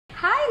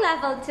Hi,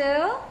 Level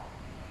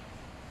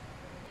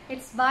 2!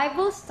 It's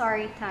Bible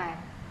story time.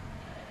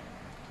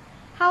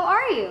 How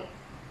are you?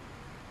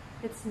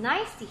 It's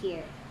nice to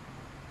hear.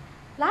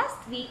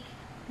 Last week,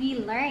 we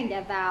learned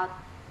about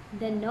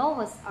the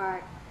Noah's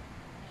Ark.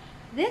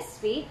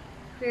 This week,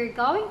 we're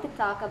going to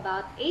talk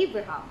about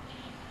Abraham.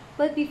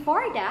 But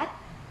before that,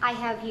 I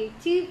have here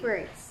two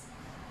words.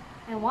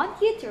 I want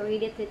you to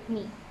read it with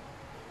me.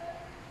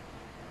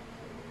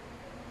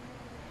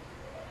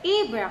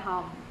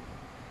 Abraham.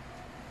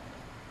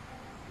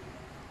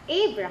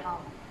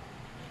 Abraham.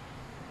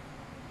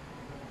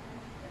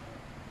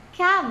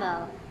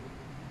 Camel.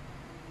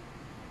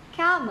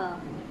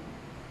 Camel.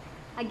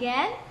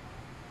 Again?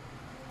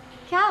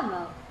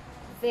 Camel.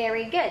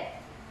 Very good.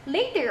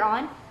 Later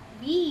on,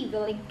 we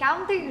will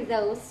encounter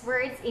those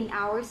words in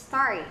our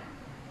story.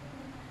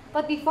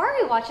 But before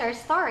we watch our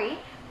story,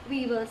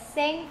 we will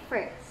sing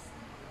first.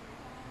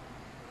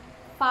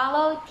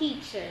 Follow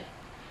teacher.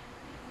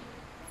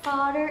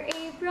 Father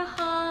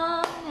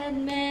Abraham had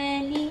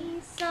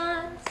many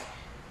sons.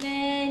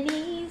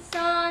 Many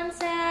sons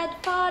had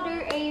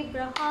Father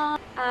Abraham.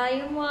 I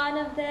am one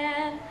of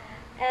them,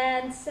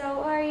 and so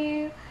are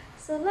you.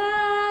 So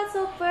let's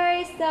all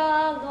praise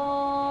the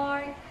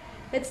Lord.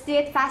 Let's do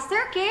it faster,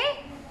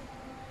 okay?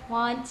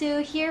 1, 2,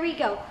 here we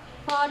go.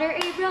 Father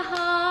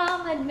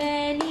Abraham had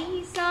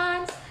many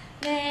sons.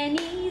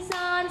 Many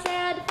sons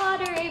had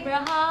Father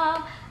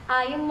Abraham.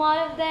 I am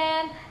one of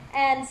them,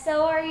 and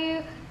so are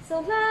you. So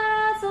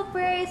let's all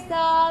praise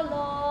the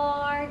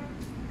Lord.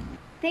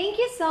 Thank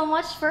you so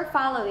much for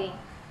following.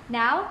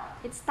 Now,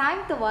 it's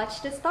time to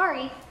watch the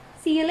story.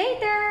 See you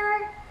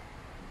later!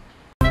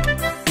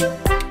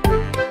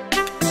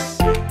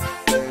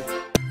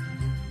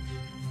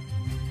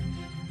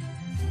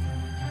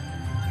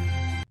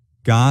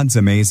 God's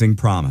amazing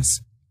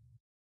promise.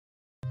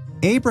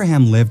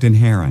 Abraham lived in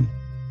Haran.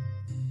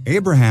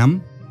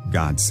 Abraham,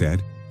 God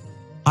said,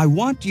 I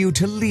want you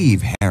to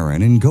leave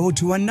Haran and go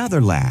to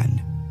another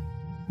land.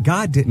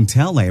 God didn't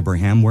tell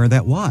Abraham where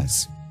that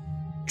was.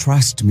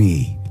 Trust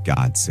me,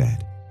 God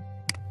said.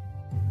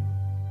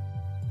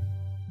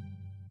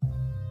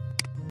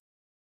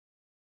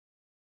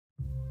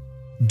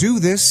 Do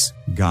this,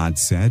 God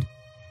said,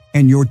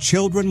 and your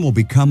children will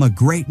become a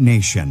great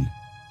nation.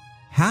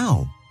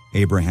 How?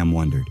 Abraham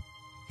wondered.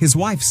 His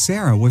wife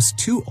Sarah was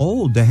too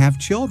old to have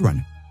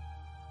children.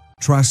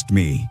 Trust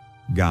me,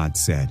 God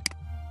said.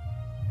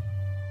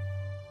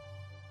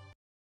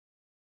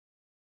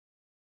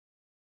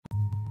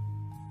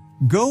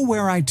 Go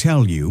where I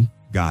tell you,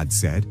 God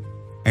said,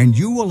 and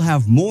you will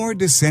have more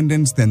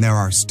descendants than there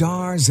are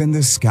stars in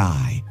the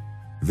sky.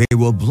 They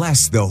will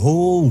bless the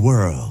whole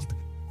world.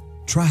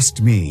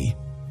 Trust me.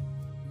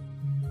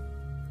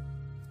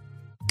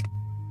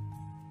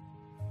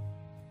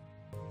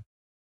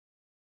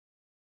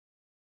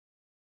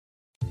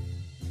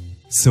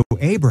 So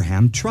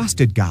Abraham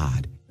trusted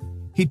God.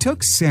 He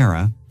took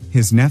Sarah,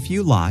 his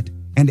nephew Lot,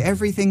 and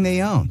everything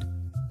they owned.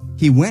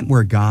 He went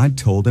where God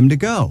told him to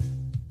go.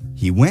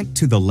 He went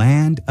to the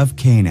land of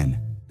Canaan.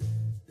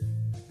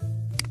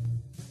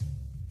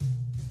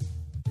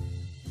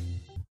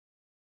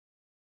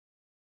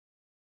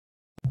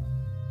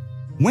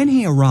 When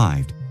he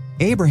arrived,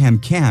 Abraham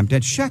camped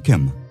at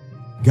Shechem.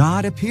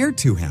 God appeared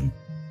to him.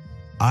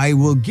 I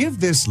will give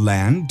this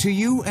land to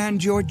you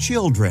and your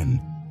children,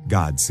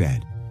 God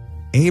said.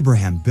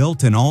 Abraham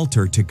built an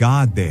altar to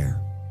God there.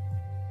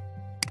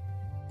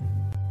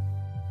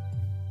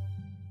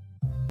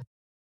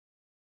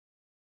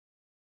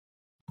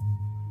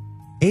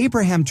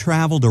 Abraham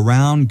traveled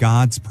around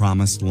God's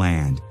promised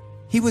land.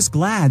 He was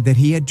glad that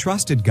he had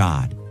trusted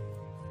God.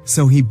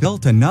 So he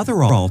built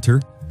another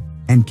altar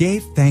and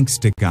gave thanks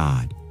to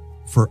God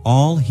for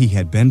all he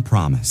had been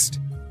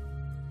promised.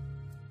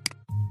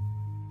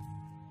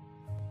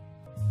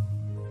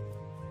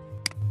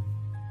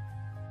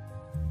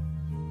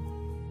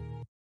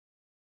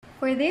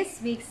 For this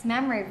week's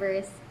memory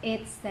verse,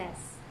 it says,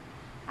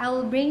 I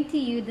will bring to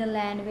you the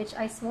land which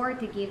I swore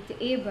to give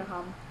to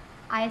Abraham,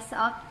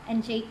 Isaac,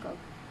 and Jacob,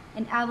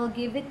 and I will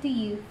give it to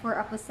you for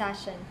a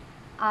possession.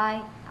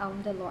 I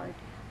am the Lord.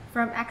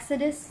 From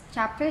Exodus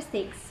chapter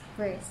 6,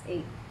 verse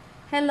 8.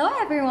 Hello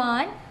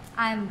everyone!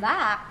 I'm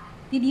back!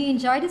 Did you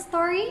enjoy the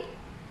story?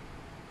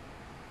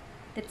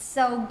 That's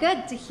so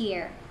good to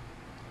hear.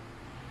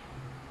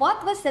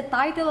 What was the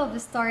title of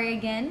the story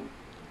again?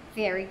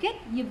 Very good,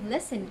 you've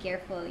listened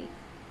carefully.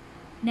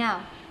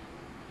 Now,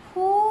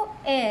 who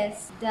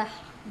is the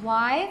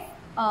wife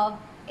of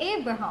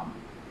Abraham?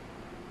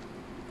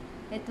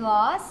 It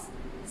was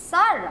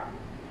Sarah.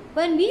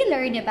 When we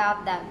learned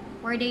about them,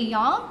 were they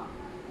young?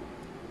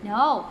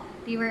 No,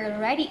 they were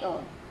already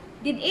old.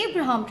 Did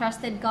Abraham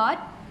trusted God?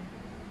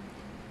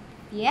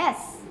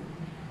 Yes.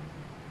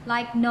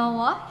 Like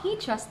Noah, he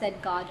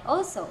trusted God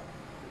also.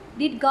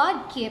 Did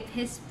God keep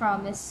his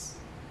promise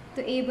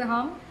to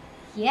Abraham?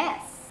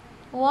 Yes.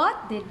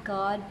 What did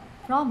God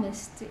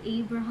promise to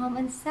Abraham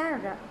and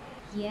Sarah?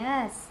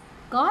 Yes,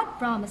 God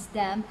promised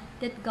them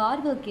that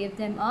God will give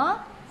them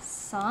a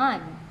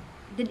son.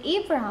 Did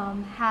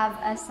Abraham have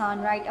a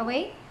son right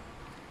away?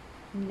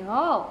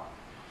 No.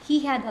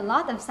 He had a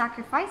lot of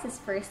sacrifices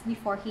first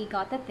before he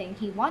got the thing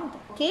he wanted.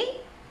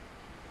 Okay?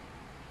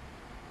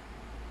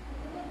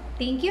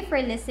 Thank you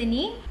for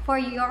listening for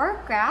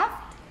your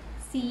craft.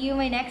 See you in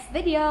my next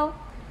video.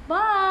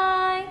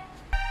 Bye!